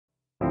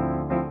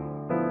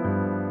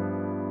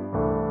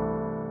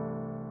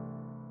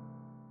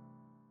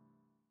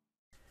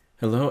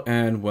Hello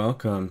and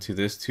welcome to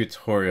this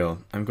tutorial.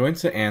 I'm going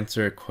to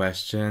answer a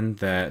question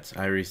that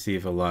I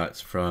receive a lot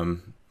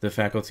from the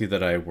faculty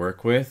that I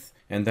work with,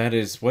 and that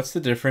is, what's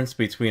the difference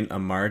between a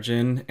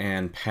margin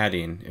and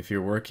padding? If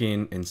you're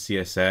working in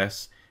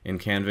CSS, in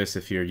Canvas,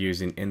 if you're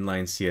using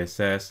inline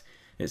CSS,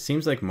 it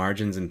seems like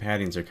margins and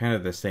paddings are kind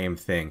of the same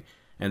thing,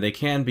 and they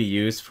can be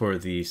used for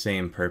the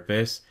same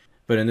purpose,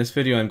 but in this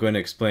video I'm going to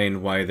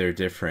explain why they're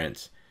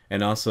different,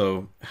 and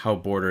also how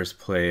borders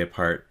play a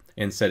part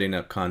in setting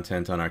up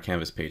content on our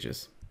Canvas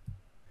pages.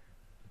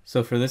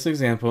 So for this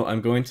example, I'm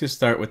going to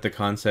start with the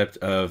concept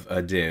of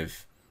a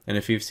div. And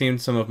if you've seen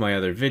some of my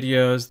other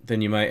videos,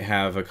 then you might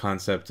have a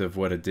concept of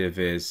what a div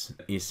is.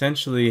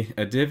 Essentially,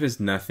 a div is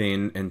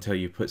nothing until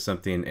you put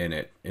something in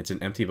it. It's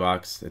an empty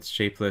box, it's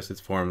shapeless,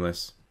 it's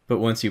formless. But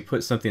once you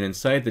put something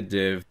inside the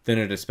div, then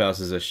it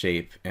espouses a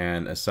shape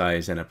and a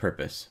size and a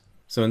purpose.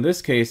 So in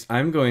this case,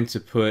 I'm going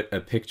to put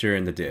a picture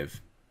in the div.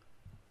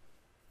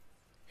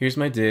 Here's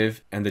my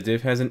div, and the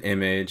div has an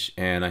image,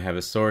 and I have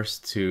a source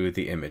to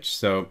the image.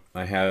 So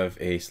I have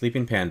a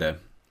sleeping panda,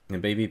 a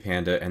baby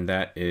panda, and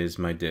that is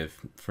my div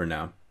for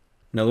now.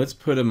 Now let's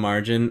put a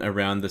margin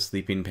around the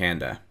sleeping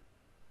panda.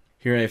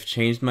 Here I've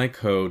changed my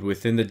code.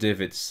 Within the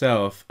div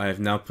itself, I've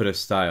now put a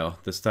style.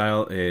 The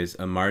style is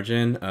a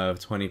margin of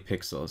 20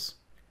 pixels.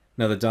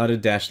 Now the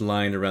dotted dashed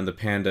line around the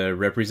panda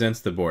represents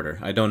the border.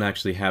 I don't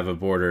actually have a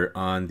border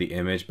on the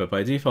image, but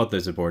by default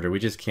there's a border. We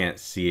just can't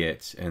see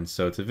it, and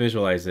so to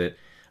visualize it,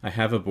 I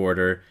have a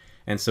border,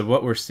 and so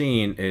what we're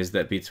seeing is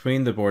that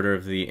between the border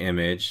of the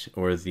image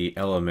or the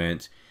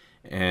element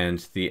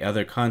and the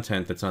other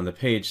content that's on the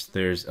page,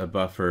 there's a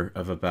buffer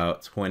of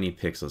about 20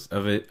 pixels,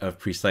 of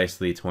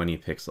precisely 20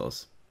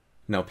 pixels.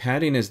 Now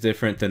padding is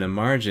different than a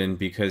margin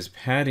because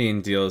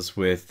padding deals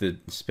with the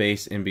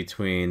space in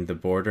between the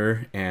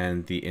border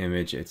and the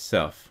image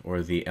itself,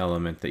 or the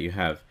element that you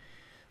have.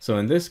 So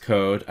in this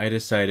code, I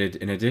decided,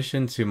 in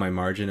addition to my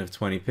margin of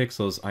 20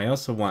 pixels, I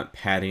also want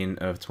padding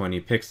of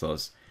 20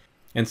 pixels.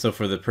 And so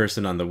for the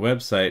person on the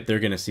website, they're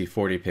going to see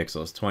 40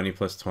 pixels. 20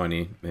 plus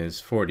 20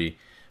 is 40.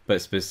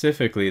 But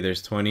specifically,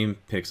 there's 20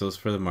 pixels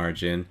for the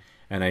margin,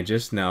 and I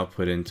just now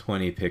put in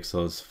 20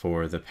 pixels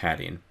for the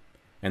padding.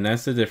 And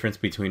that's the difference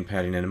between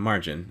padding and a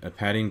margin. A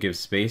padding gives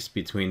space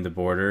between the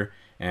border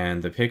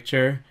and the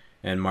picture,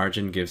 and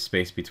margin gives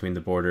space between the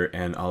border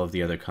and all of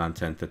the other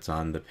content that's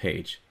on the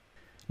page.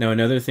 Now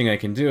another thing I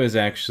can do is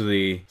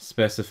actually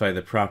specify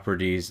the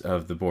properties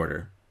of the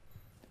border.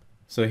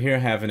 So here I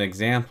have an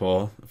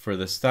example. For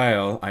the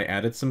style, I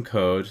added some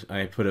code,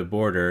 I put a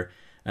border,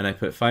 and I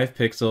put 5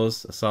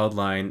 pixels, a solid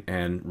line,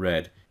 and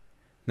red.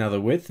 Now the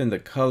width and the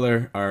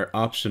color are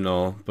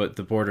optional, but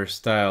the border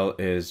style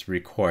is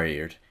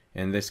required.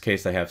 In this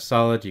case I have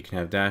solid, you can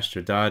have dashed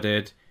or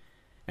dotted,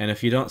 and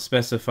if you don't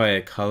specify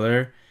a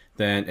color,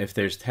 then if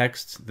there's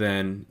text,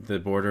 then the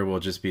border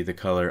will just be the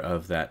color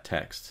of that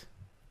text.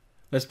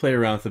 Let's play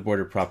around with the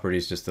border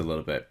properties just a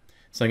little bit.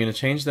 So I'm going to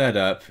change that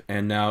up,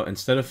 and now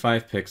instead of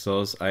 5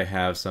 pixels, I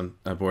have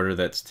a border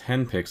that's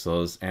 10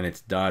 pixels, and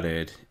it's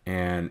dotted,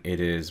 and it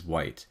is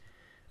white.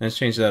 Let's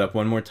change that up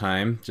one more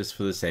time, just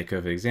for the sake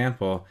of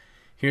example.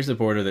 Here's a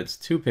border that's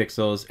 2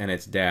 pixels, and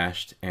it's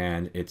dashed,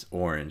 and it's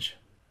orange.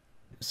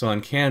 So on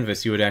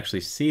Canvas, you would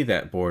actually see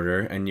that border,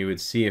 and you would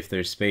see if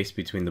there's space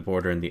between the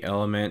border and the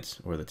element,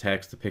 or the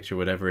text, the picture,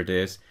 whatever it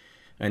is,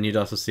 and you'd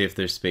also see if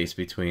there's space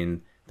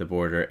between the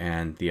border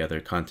and the other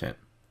content.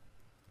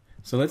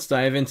 So let's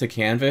dive into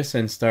Canvas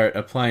and start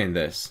applying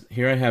this.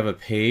 Here I have a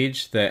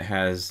page that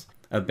has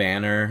a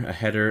banner, a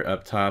header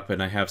up top,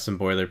 and I have some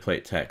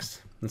boilerplate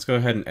text. Let's go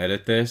ahead and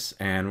edit this,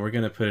 and we're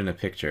going to put in a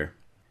picture.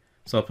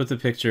 So I'll put the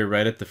picture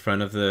right at the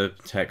front of the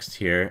text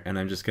here, and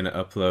I'm just going to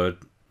upload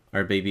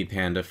our baby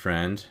panda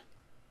friend.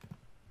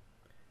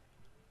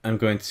 I'm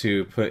going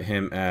to put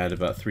him at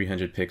about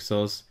 300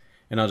 pixels,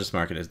 and I'll just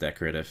mark it as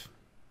decorative.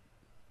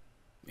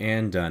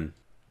 And done.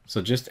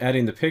 So just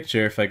adding the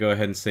picture, if I go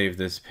ahead and save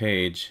this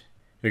page,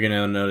 you're going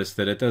to notice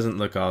that it doesn't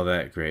look all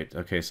that great.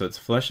 Okay, so it's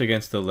flush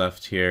against the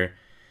left here,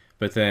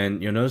 but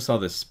then you'll notice all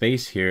this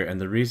space here,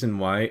 and the reason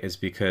why is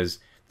because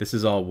this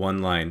is all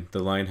one line.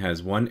 The line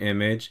has one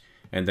image,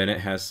 and then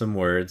it has some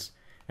words,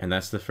 and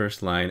that's the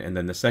first line, and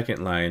then the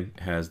second line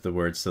has the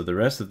words, so the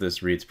rest of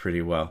this reads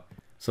pretty well.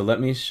 So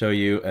let me show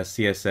you a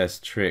CSS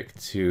trick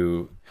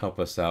to help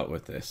us out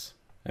with this.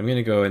 I'm going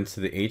to go into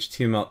the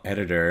HTML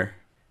editor,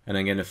 and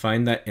I'm going to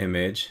find that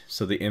image.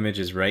 So the image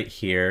is right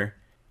here,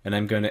 and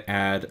I'm going to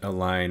add a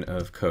line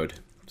of code.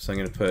 So I'm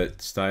going to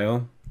put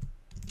style.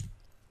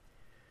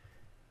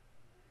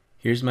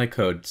 Here's my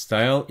code.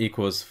 Style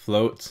equals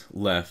float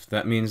left.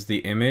 That means the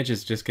image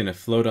is just going to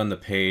float on the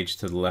page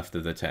to the left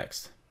of the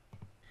text.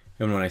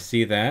 And when I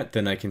see that,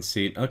 then I can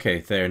see, okay,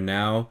 there,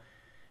 now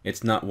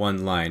it's not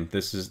one line.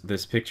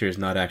 This picture is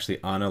not actually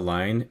on a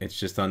line. It's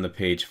just on the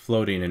page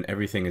floating, and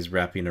everything is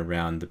wrapping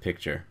around the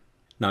picture.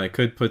 Now I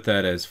could put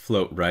that as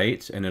float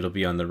right, and it'll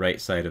be on the right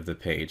side of the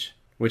page,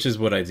 which is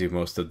what I do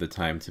most of the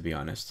time, to be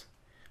honest.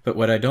 But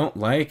what I don't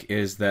like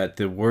is that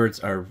the words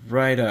are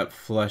right up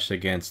flush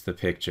against the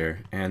picture,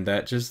 and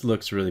that just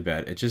looks really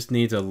bad. It just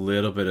needs a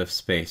little bit of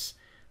space.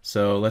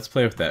 So let's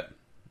play with that,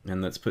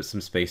 and let's put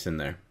some space in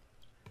there.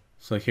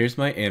 So here's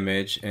my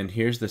image, and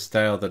here's the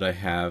style that I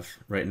have.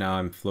 Right now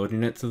I'm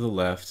floating it to the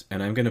left,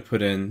 and I'm going to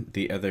put in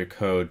the other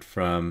code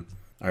from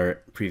our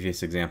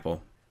previous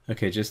example.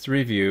 Okay, just to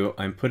review,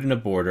 I'm putting a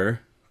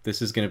border.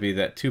 This is going to be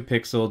that 2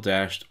 pixel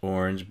dashed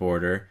orange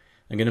border.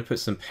 I'm going to put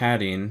some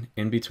padding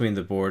in between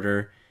the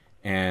border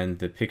and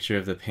the picture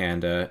of the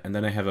panda, and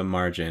then I have a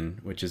margin,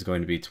 which is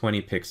going to be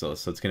 20 pixels.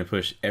 So it's going to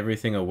push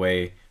everything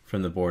away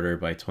from the border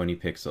by 20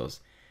 pixels,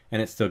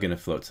 and it's still going to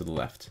float to the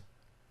left.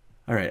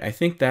 Alright, I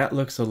think that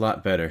looks a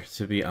lot better,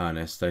 to be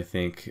honest. I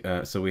think,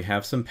 so we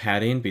have some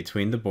padding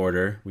between the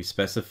border, we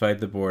specified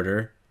the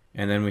border,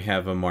 and then we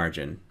have a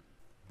margin.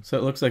 So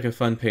it looks like a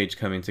fun page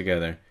coming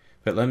together.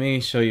 But let me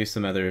show you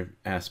some other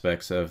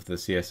aspects of the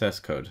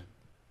CSS code.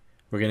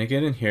 We're going to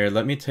get in here,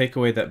 let me take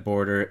away that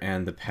border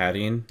and the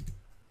padding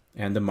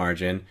and the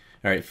margin.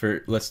 Alright,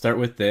 let's start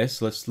with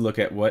this. Let's look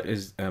at what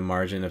is a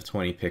margin of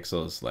 20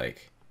 pixels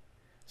like.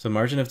 So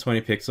margin of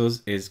 20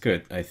 pixels is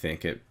good, I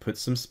think. It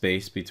puts some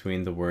space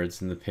between the words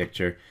and the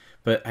picture,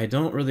 but I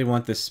don't really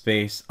want the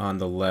space on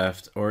the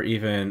left or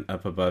even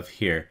up above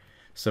here.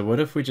 So what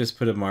if we just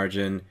put a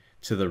margin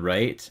to the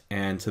right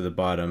and to the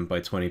bottom by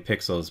 20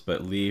 pixels,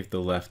 but leave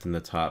the left and the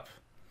top?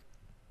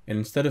 And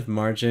instead of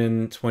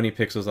margin 20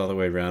 pixels all the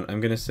way around, I'm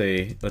going to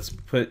say let's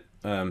put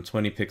 20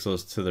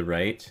 pixels to the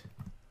right.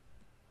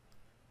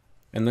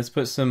 And let's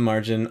put some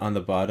margin on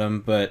the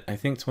bottom, but I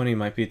think 20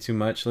 might be too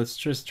much. Let's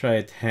just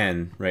try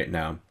 10 right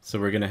now.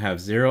 So we're going to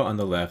have 0 on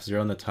the left, 0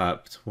 on the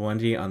top,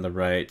 20 on the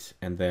right,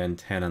 and then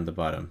 10 on the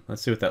bottom.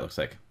 Let's see what that looks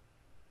like.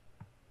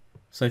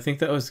 So I think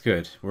that was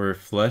good. We're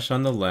flush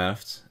on the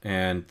left,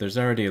 and there's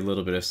already a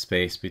little bit of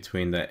space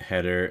between that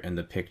header and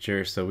the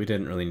picture, so we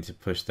didn't really need to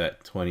push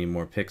that 20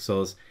 more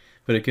pixels,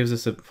 but it gives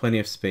us plenty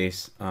of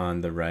space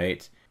on the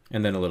right,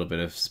 and then a little bit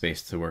of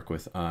space to work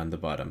with on the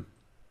bottom.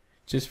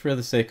 Just for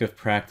the sake of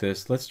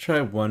practice, let's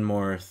try one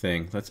more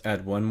thing. Let's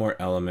add one more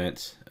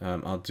element.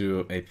 I'll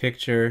do a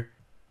picture.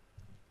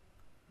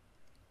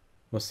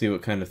 We'll see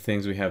what kind of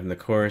things we have in the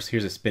course.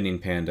 Here's a spinning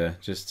panda,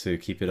 just to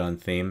keep it on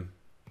theme.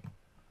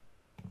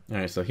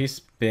 Alright, so he's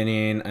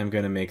spinning. I'm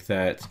going to make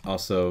that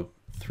also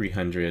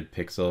 300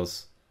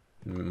 pixels.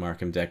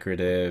 Mark him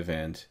decorative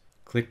and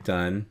click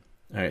done.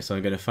 Alright, so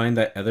I'm going to find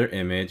that other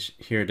image.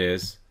 Here it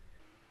is.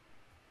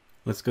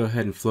 Let's go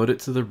ahead and float it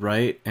to the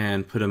right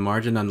and put a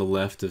margin on the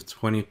left of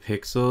 20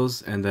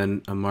 pixels and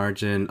then a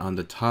margin on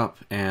the top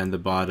and the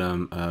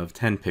bottom of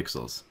 10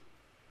 pixels.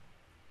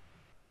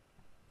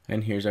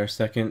 And here's our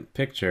second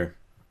picture.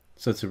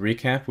 So to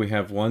recap, we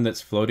have one that's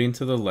floating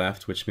to the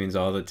left, which means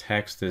all the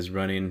text is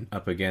running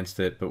up against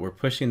it, but we're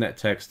pushing that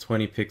text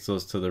 20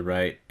 pixels to the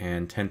right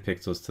and 10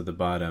 pixels to the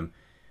bottom.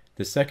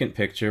 The second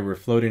picture, we're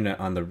floating it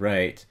on the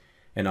right,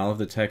 and all of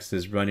the text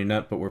is running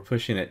up, but we're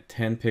pushing it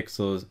 10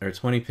 pixels or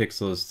 20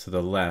 pixels to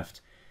the left.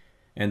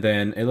 And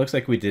then it looks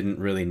like we didn't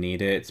really need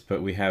it,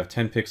 but we have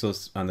 10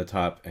 pixels on the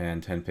top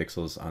and 10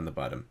 pixels on the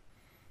bottom.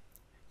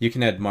 You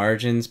can add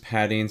margins,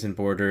 paddings, and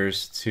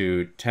borders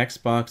to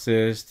text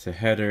boxes, to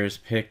headers,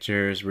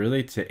 pictures,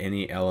 really to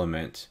any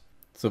element.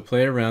 So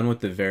play around with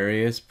the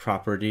various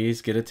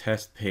properties, get a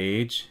test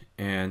page,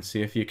 and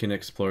see if you can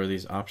explore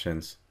these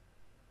options.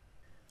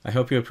 I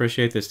hope you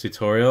appreciate this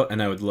tutorial,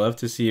 and I would love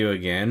to see you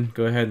again.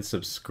 Go ahead and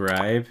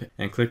subscribe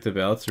and click the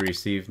bell to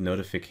receive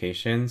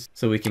notifications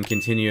so we can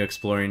continue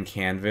exploring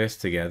Canvas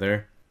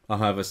together. I'll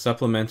have a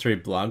supplementary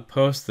blog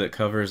post that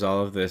covers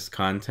all of this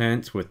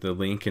content with the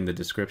link in the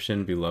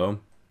description below.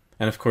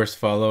 And of course,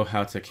 follow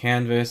How to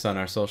Canvas on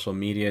our social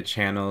media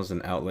channels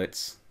and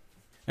outlets.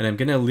 And I'm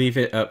going to leave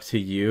it up to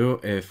you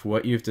if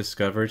what you've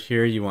discovered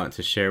here you want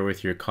to share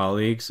with your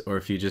colleagues, or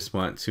if you just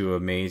want to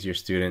amaze your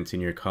students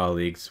and your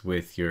colleagues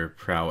with your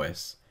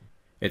prowess.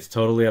 It's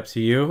totally up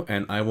to you,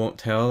 and I won't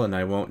tell and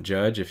I won't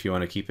judge if you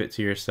want to keep it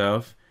to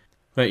yourself.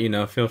 But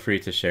feel free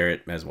to share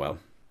it as well.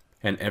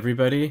 And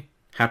everybody,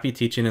 happy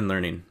teaching and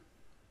learning.